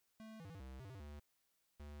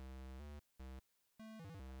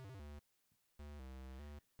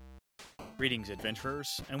Greetings,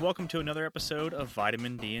 adventurers, and welcome to another episode of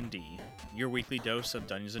Vitamin D&D, your weekly dose of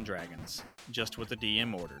Dungeons & Dragons, just what the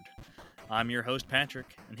DM ordered. I'm your host,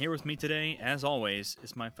 Patrick, and here with me today, as always,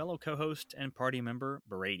 is my fellow co-host and party member,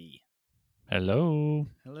 Brady. Hello.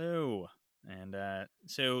 Hello. And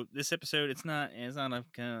so this episode, it's not a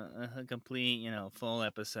complete, full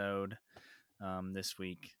episode this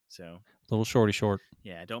week. So A little short.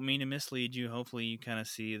 yeah, I don't mean to mislead you. Hopefully you kind of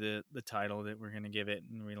see the title that we're going to give it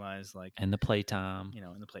and realize, like, And the playtime.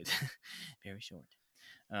 in the place. Very short.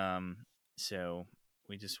 So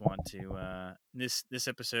we just want to this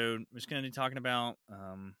episode we're just going to be talking about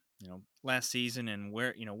last season and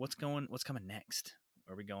where what's coming next.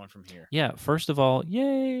 Where are we going from here? Yeah, first of all,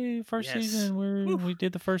 yay, first Yes. season. Woo. We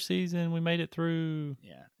did the first season. We made it through.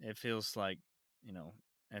 Yeah, it feels like,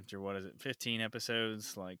 after what is it, 15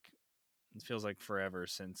 episodes, like it feels like forever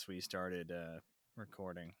since we started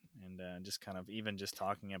recording and just kind of even just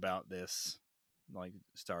talking about this, like,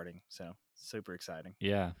 starting. So super exciting.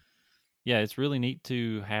 Yeah, it's really neat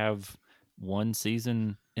to have one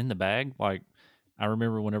season in the bag. Like, I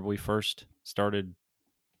remember whenever we first started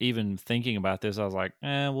even thinking about this, I was like,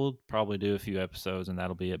 we'll probably do a few episodes and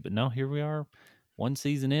that'll be it. But no, here we are, one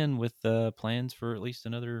season in with plans for at least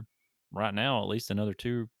another, right now, at least another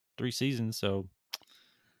 2-3 seasons. So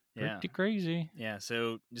pretty crazy. Yeah,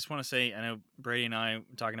 so just want to say, I know Brady and I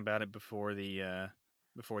were talking about it before the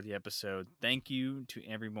episode. Thank you to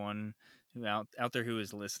everyone who out there who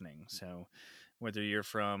is listening. So whether you're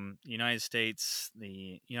from the United States,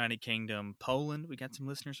 the United Kingdom, Poland, we got some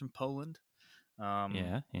listeners from Poland.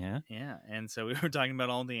 Yeah. And so we were talking about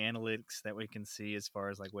all the analytics that we can see as far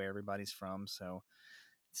as like where everybody's from. So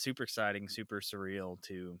super exciting, super surreal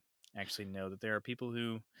to actually know that there are people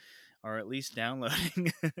who are at least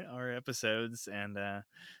downloading our episodes, and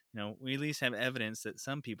we at least have evidence that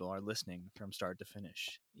some people are listening from start to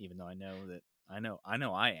finish, even though I know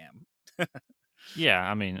I am. Yeah,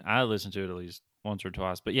 I mean, I listened to it at least once or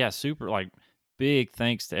twice. But yeah, super, like, big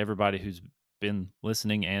thanks to everybody who's been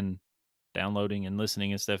listening and downloading and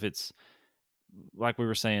listening and stuff. It's like we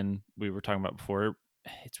were talking about before,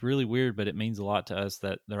 it's really weird, but it means a lot to us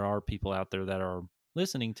that there are people out there that are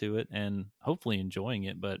listening to it and hopefully enjoying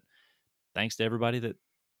it. But thanks to everybody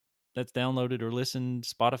that's downloaded or listened,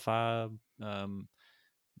 Spotify,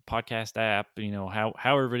 podcast app,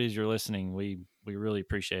 however it is you're listening, we really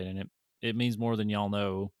appreciate it. And it means more than y'all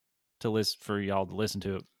know for y'all to listen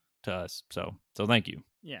to it to us. So thank you.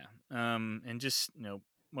 Yeah. And just,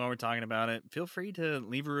 while we're talking about it, feel free to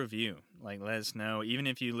leave a review. Like, let us know, even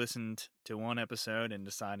if you listened to one episode and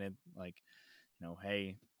decided, like,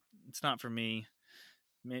 hey, it's not for me.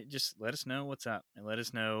 Just let us know what's up, and let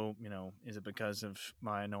us know, is it because of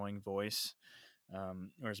my annoying voice,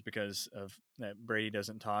 or is it because of that Brady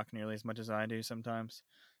doesn't talk nearly as much as I do sometimes?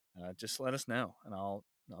 Just let us know, and I'll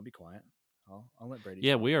be quiet. I'll let Brady.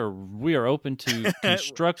 Yeah, talk. we are open to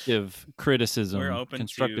constructive criticism. We're open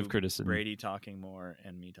constructive to criticism. Brady talking more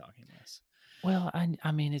and me talking less. Well,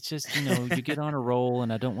 I mean, it's just, you get on a roll,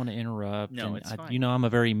 and I don't want to interrupt. No, and it's fine. I'm a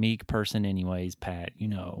very meek person anyways, Pat,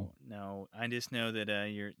 No, I just know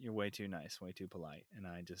that you're way too nice, way too polite, and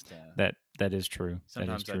I just that is true.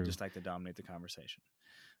 sometimes that is true. I just like to dominate the conversation.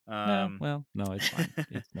 No, it's fine.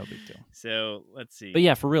 It's no big deal. So let's see. But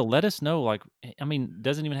yeah, for real, let us know. Like, I mean,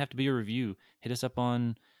 doesn't even have to be a review. Hit us up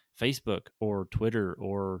on Facebook or Twitter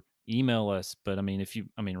or email us. But I mean,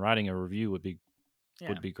 writing a review would be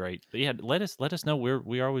great. But yeah, let us know.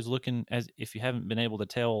 We're always looking, as if you haven't been able to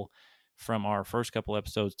tell from our first couple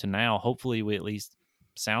episodes to now. Hopefully, we at least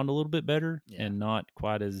sound a little bit better and not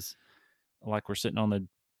quite as like we're sitting on the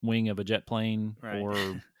wing of a jet plane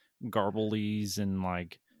or garbledies and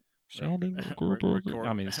like. Recording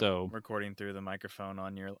through the microphone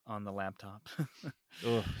on the laptop.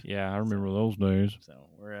 Yeah, I remember those days. So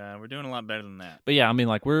we're doing a lot better than that. But yeah, I mean,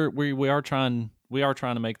 like we are trying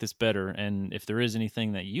to make this better, and if there is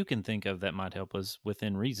anything that you can think of that might help us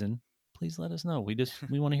within reason, please let us know. We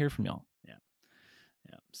want to hear from y'all. Yeah.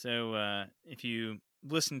 So if you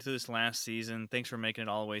listened to this last season, thanks for making it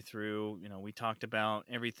all the way through. We talked about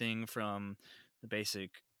everything from the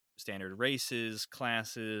basic standard races,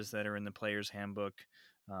 classes that are in the player's handbook,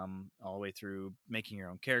 all the way through making your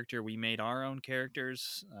own character. We made our own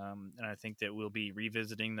characters, and I think that we'll be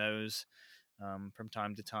revisiting those from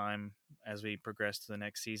time to time as we progress to the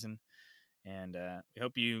next season. And we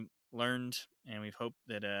hope you learned, and we hope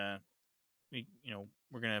that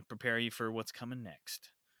we're going to prepare you for what's coming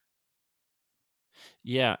next.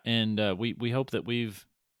 Yeah, and we hope that we've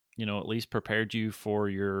at least prepared you for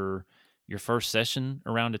your first session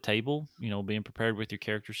around a table, being prepared with your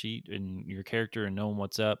character sheet and your character and knowing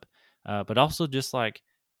what's up. But also just like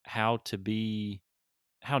how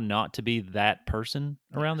not to be that person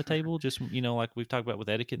Yeah. around the table. Just, like we've talked about with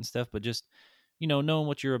etiquette and stuff, but just, knowing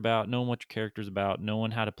what you're about, knowing what your character's about,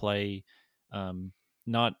 knowing how to play, um,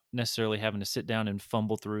 not necessarily having to sit down and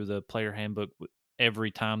fumble through the player handbook every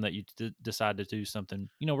time that you decide to do something.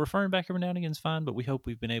 Referring back every now and again is fine, but we hope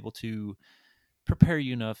we've been able to prepare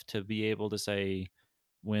you enough to be able to say,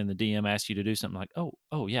 when the DM asks you to do something, like,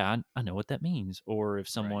 oh yeah, I know what that means. Or if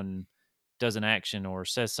Right. someone does an action or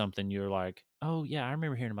says something, you're like, oh yeah, I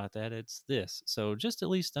remember hearing about that. It's this. So just at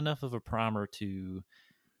least enough of a primer to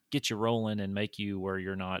get you rolling and make you where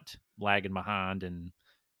you're not lagging behind and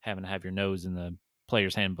having to have your nose in the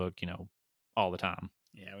player's handbook, all the time.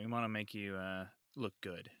 Yeah, we want to make you look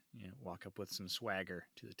good. Walk up with some swagger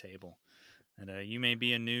to the table. And you may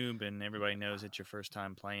be a noob, and everybody knows it's your first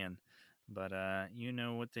time playing, but you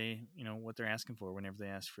know what they're asking for whenever they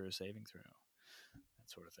ask for a saving throw, that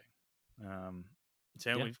sort of thing.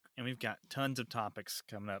 So Yeah. we've got tons of topics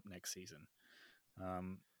coming up next season.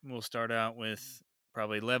 We'll start out with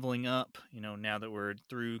probably leveling up. Now that we're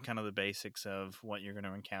through kind of the basics of what you're going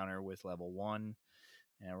to encounter with level 1.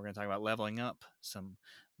 And we're going to talk about leveling up, some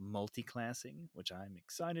multi-classing, which I'm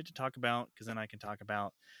excited to talk about, because then I can talk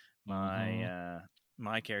about my Mm-hmm.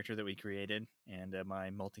 my character that we created and my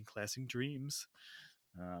multi-classing dreams.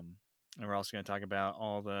 And we're also going to talk about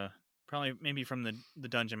all the, probably maybe from the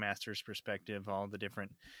dungeon master's perspective, all the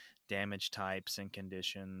different damage types and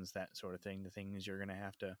conditions, that sort of thing. The things you're going to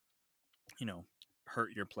have to,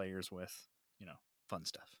 hurt your players with, fun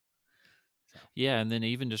stuff. So Yeah, and then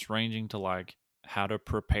even just ranging to like how to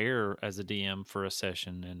prepare as a DM for a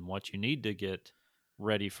session and what you need to get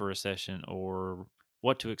ready for a session, or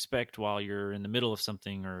what to expect while you're in the middle of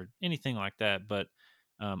something or anything like that. But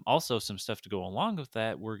also some stuff to go along with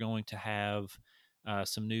that. We're going to have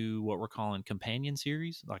some new, what we're calling companion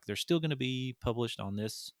series. Like they're still going to be published on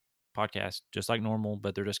this podcast just like normal,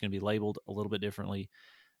 but they're just going to be labeled a little bit differently.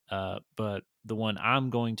 But the one I'm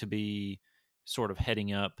going to be sort of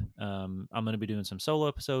heading up, I'm going to be doing some solo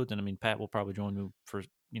episodes, and I mean Pat will probably join me for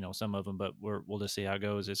some of them, but we'll just see how it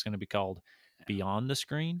goes. It's going to be called yeah. Beyond the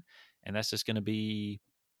Screen, and that's just going to be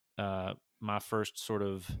my first sort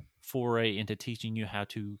of foray into teaching you how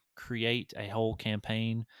to create a whole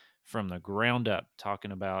campaign from the ground up,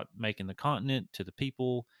 talking about making the continent to the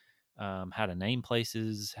people, how to name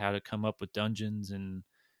places, how to come up with dungeons and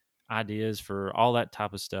ideas for all that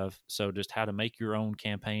type of stuff. So just how to make your own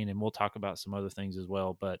campaign, and we'll talk about some other things as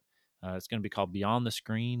well. But it's going to be called Beyond the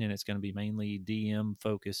Screen, and it's going to be mainly DM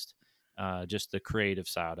focused, just the creative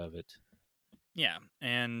side of it. Yeah,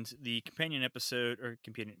 and the companion episode, or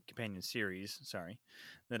companion series, sorry,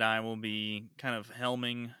 that I will be kind of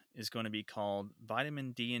helming is going to be called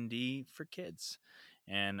Vitamin D&D for Kids,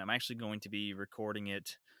 and I'm actually going to be recording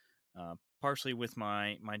it partially with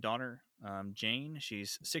my daughter Jane.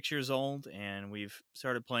 She's 6 years old, and we've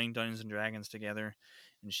started playing Dungeons and Dragons together,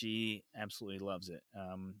 and she absolutely loves it.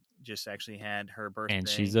 Just actually had her And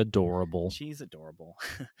she's birthday. adorable. She's adorable.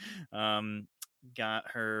 um, got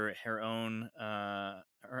her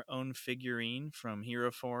own figurine from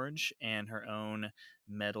Hero Forge and her own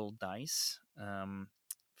metal dice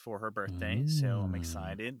for her birthday. So I'm Mm.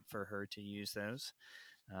 excited for her to use those.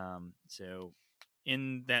 So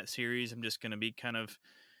in that series, I'm just going to be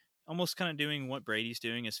almost kind of doing what Brady's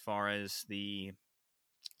doing as far as the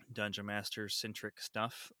dungeon master centric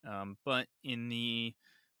stuff, but in the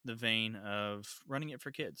vein of running it for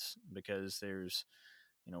kids, because there's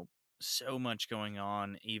you know so much going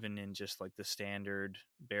on even in just like the standard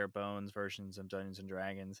bare bones versions of Dungeons and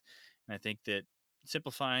Dragons, and I think that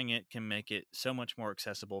simplifying it can make it so much more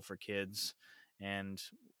accessible for kids. And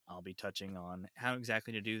I'll be touching on how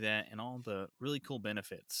exactly to do that and all the really cool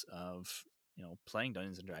benefits of playing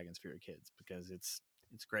Dungeons and Dragons for your kids, because it's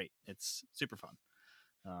great, it's super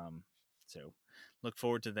fun. So look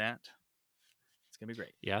forward to that. It's gonna be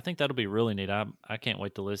great. Yeah, I think that'll be really neat. I can't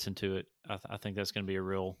wait to listen to it. I think that's going to be a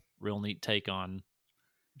real neat take on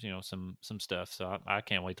some stuff. So I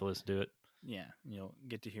can't wait to listen to it. Yeah, you'll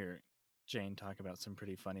get to hear Jane talk about some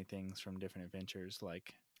pretty funny things from different adventures,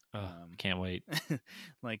 like I can't wait.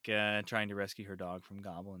 like trying to rescue her dog from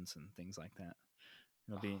goblins and things like that.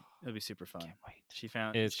 It'll be super fun. Can't wait. She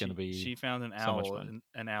found It's going to she be she found so much fun.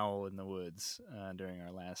 an owl in the woods during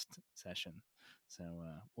our last session. So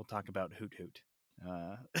we'll talk about Hoot Hoot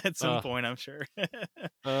at some Uh, point, I'm sure.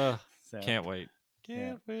 uh, So can't wait. yeah,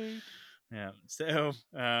 Can't wait. yeah. So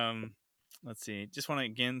let's see. Just want to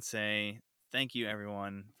again say thank you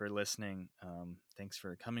everyone for listening. Thanks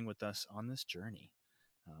for coming with us on this journey,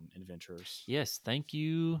 adventurers. Yes, thank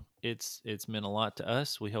you. It's meant a lot to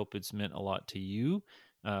us. We hope it's meant a lot to you.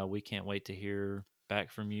 We can't wait to hear back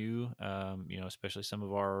from you. Especially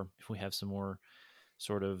if we have some more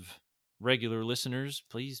sort of regular listeners,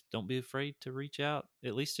 please don't be afraid to reach out,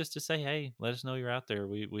 at least just to say, hey, let us know you're out there.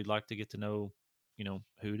 We'd like to get to know,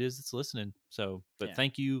 who it is that's listening. So, but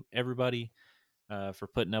thank you everybody for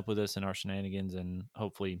putting up with us and our shenanigans, and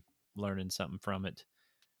hopefully learning something from it.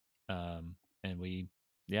 And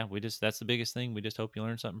that's the biggest thing. We just hope you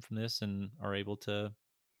learn something from this and are able to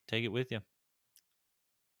take it with you.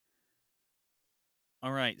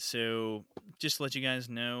 All right, so just to let you guys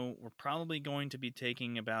know, we're probably going to be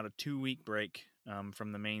taking about a 2-week break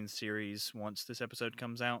from the main series once this episode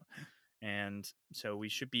comes out. And so we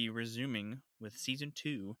should be resuming with season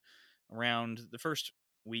 2 around the first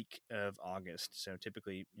week of August. So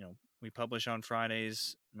typically, we publish on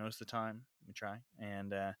Fridays most of the time. We try.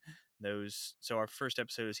 And so our first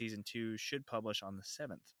episode of season 2 should publish on the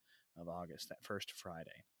 7th of August, that first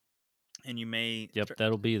Friday. And you may...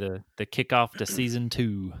 that'll be the kickoff to season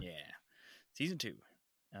 2. Yeah. Season 2.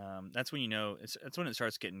 That's when that's when it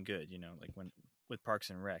starts getting good, like when with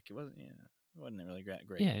Parks and Rec. It wasn't really great.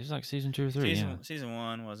 Yeah, it was like season 2 or 3. Season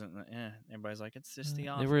 1 wasn't. Everybody's like, it's just the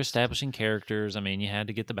Office. They were establishing characters. I mean, you had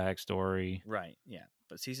to get the backstory. Right. Yeah.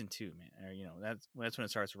 But season 2, man, that's when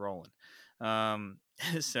it starts rolling.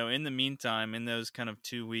 So in the meantime, in those kind of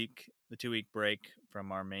the 2-week break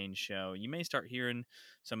from our main show, you may start hearing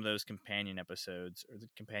some of those companion episodes or the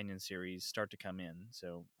companion series start to come in.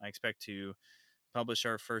 So I expect to publish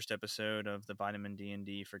our first episode of the Vitamin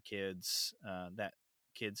D&D for Kids, that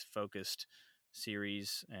kids focused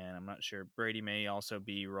series, and I'm not sure, Brady may also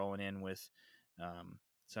be rolling in with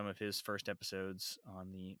some of his first episodes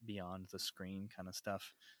on the Beyond the Screen kind of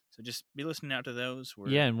stuff. So just be listening out to those.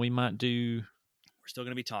 And we might do... We're still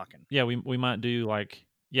going to be talking. Yeah, we might do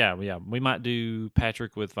we might do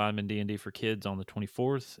Patrick with Vitamin D&D for Kids on the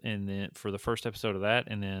 24th, and then for the first episode of that,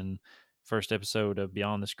 and then first episode of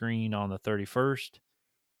Beyond the Screen on the 31st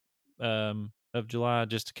of July,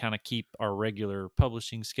 just to kind of keep our regular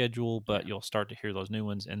publishing schedule. But you'll start to hear those new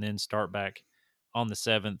ones, and then start back on the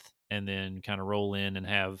 7th, and then kind of roll in and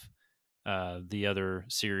have the other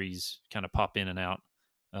series kind of pop in and out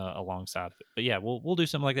alongside of it. But yeah, we'll do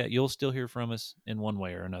something like that. You'll still hear from us in one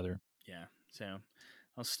way or another. Yeah. So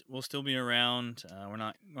we'll still be around. We're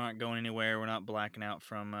not going anywhere. We're not blacking out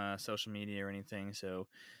from social media or anything. So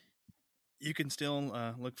you can still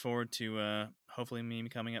look forward to hopefully me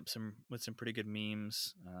coming up with some pretty good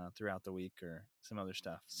memes throughout the week or some other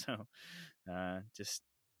stuff. So just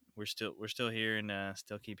we're still here and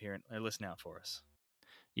still keep hearing or listen out for us.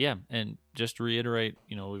 Yeah, and just to reiterate,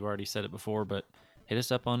 we've already said it before, but hit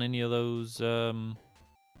us up on any of those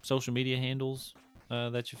social media handles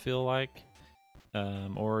that you feel like,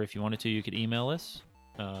 or if you wanted to, you could email us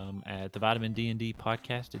at the Vitamin D&D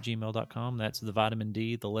podcast at gmail.com. That's the Vitamin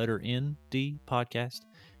D, the letter N, D podcast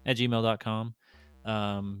at gmail.com.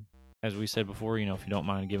 As we said before, if you don't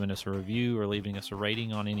mind giving us a review or leaving us a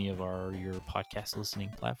rating on any of your podcast listening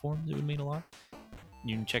platforms, it would mean a lot.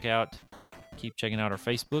 You can keep checking out our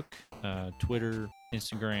Facebook, Twitter,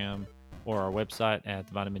 Instagram, or our website at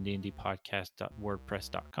the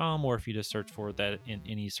vitamindndpodcast.wordpress.com, or if you just search for that in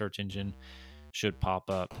any search engine, should pop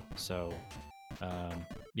up. So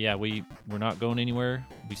we're not going anywhere.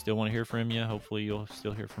 We still want to hear from you. Hopefully you'll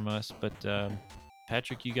still hear from us. But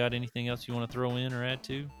Patrick, you got anything else you want to throw in or add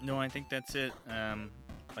to? No, I think that's it. I'm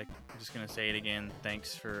just gonna say it again.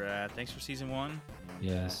 Thanks for season 1.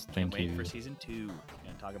 Yes, thank you. Wait for season 2. Gonna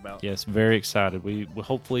talk about. Yes, very excited. We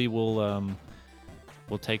hopefully we'll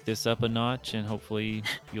take this up a notch, and hopefully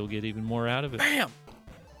you'll get even more out of it.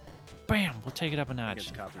 Bam! We'll take it up a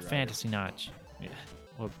notch. A fantasy notch. Yeah.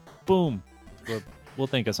 Well, boom. We'll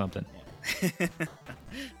think of something. Yeah.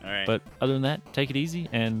 All right. But other than that, take it easy,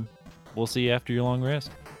 and we'll see you after your long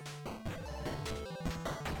rest.